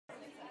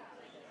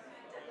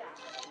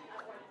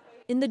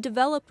In the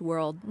developed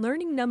world,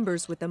 learning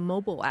numbers with a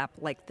mobile app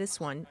like this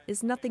one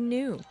is nothing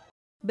new.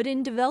 But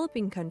in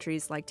developing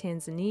countries like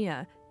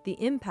Tanzania, the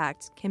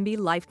impact can be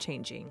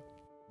life-changing.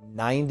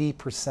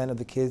 90% of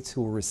the kids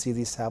who will receive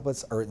these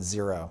tablets are at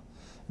zero.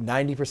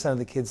 90% of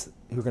the kids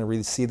who are going to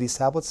receive these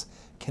tablets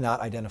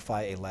cannot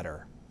identify a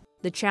letter.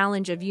 The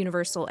challenge of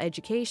universal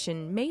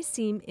education may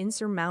seem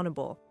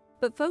insurmountable,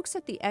 but folks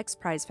at the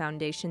XPrize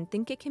Foundation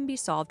think it can be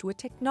solved with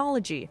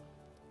technology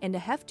and a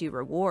hefty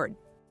reward.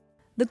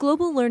 The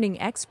Global Learning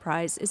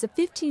XPrize is a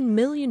 $15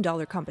 million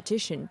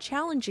competition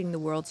challenging the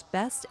world's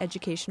best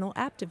educational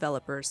app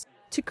developers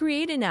to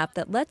create an app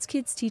that lets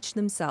kids teach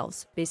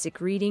themselves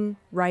basic reading,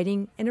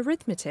 writing, and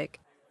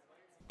arithmetic.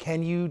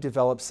 Can you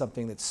develop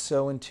something that's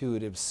so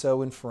intuitive,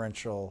 so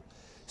inferential,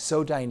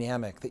 so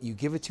dynamic that you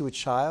give it to a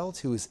child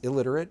who is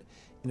illiterate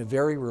in a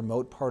very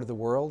remote part of the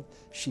world?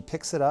 She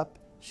picks it up,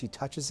 she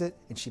touches it,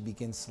 and she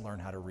begins to learn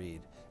how to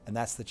read. And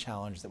that's the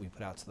challenge that we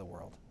put out to the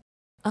world.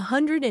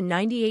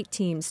 198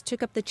 teams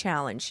took up the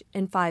challenge,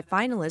 and 5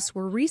 finalists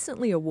were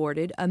recently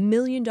awarded $1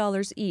 million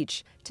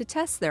each to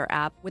test their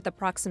app with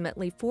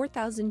approximately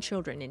 4,000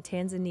 children in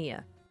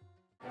Tanzania.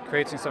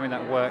 Creating something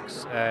that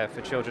works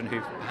for children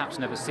who've perhaps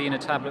never seen a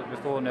tablet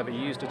before, never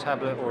used a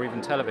tablet or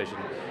even television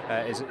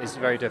is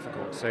very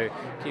difficult. So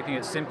keeping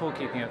it simple,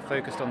 keeping it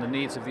focused on the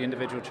needs of the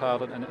individual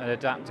child and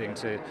adapting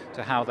to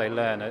how they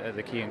learn are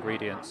the key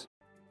ingredients.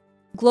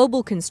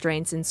 Global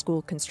constraints in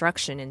school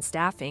construction and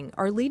staffing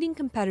are leading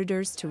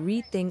competitors to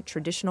rethink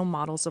traditional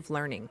models of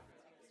learning.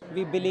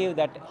 We believe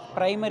that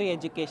primary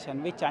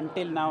education, which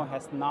until now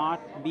has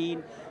not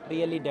been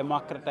really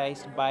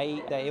democratized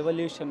by the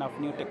evolution of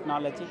new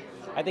technology,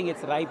 I think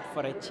it's ripe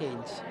for a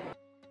change.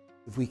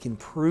 If we can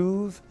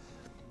prove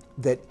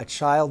that a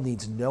child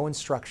needs no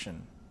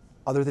instruction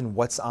other than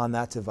what's on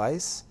that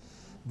device,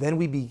 then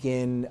we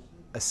begin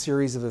a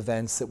series of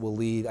events that will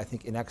lead, I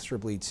think,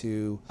 inexorably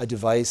to a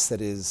device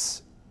that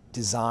is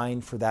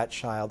designed for that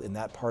child in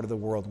that part of the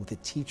world with a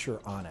teacher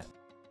on it.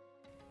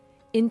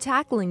 In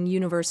tackling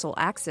universal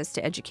access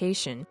to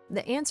education,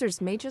 the answers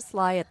may just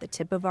lie at the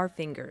tip of our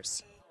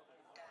fingers.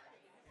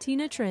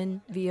 Trinh,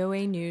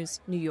 VOA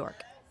News, New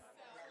York.